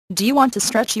Do you want to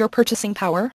stretch your purchasing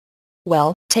power?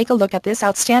 Well, take a look at this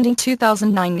outstanding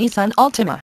 2009 Nissan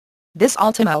Altima. This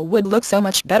Altima would look so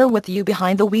much better with you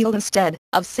behind the wheel instead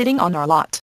of sitting on our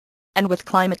lot. And with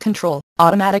climate control,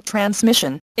 automatic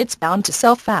transmission, it's bound to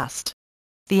sell fast.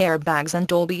 The airbags and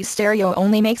Dolby stereo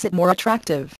only makes it more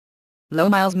attractive. Low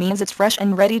miles means it's fresh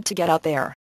and ready to get out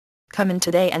there. Come in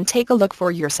today and take a look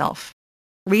for yourself.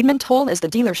 Reedman-Toll is the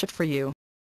dealership for you.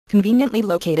 Conveniently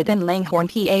located in Langhorne,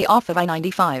 PA off of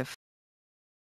I-95.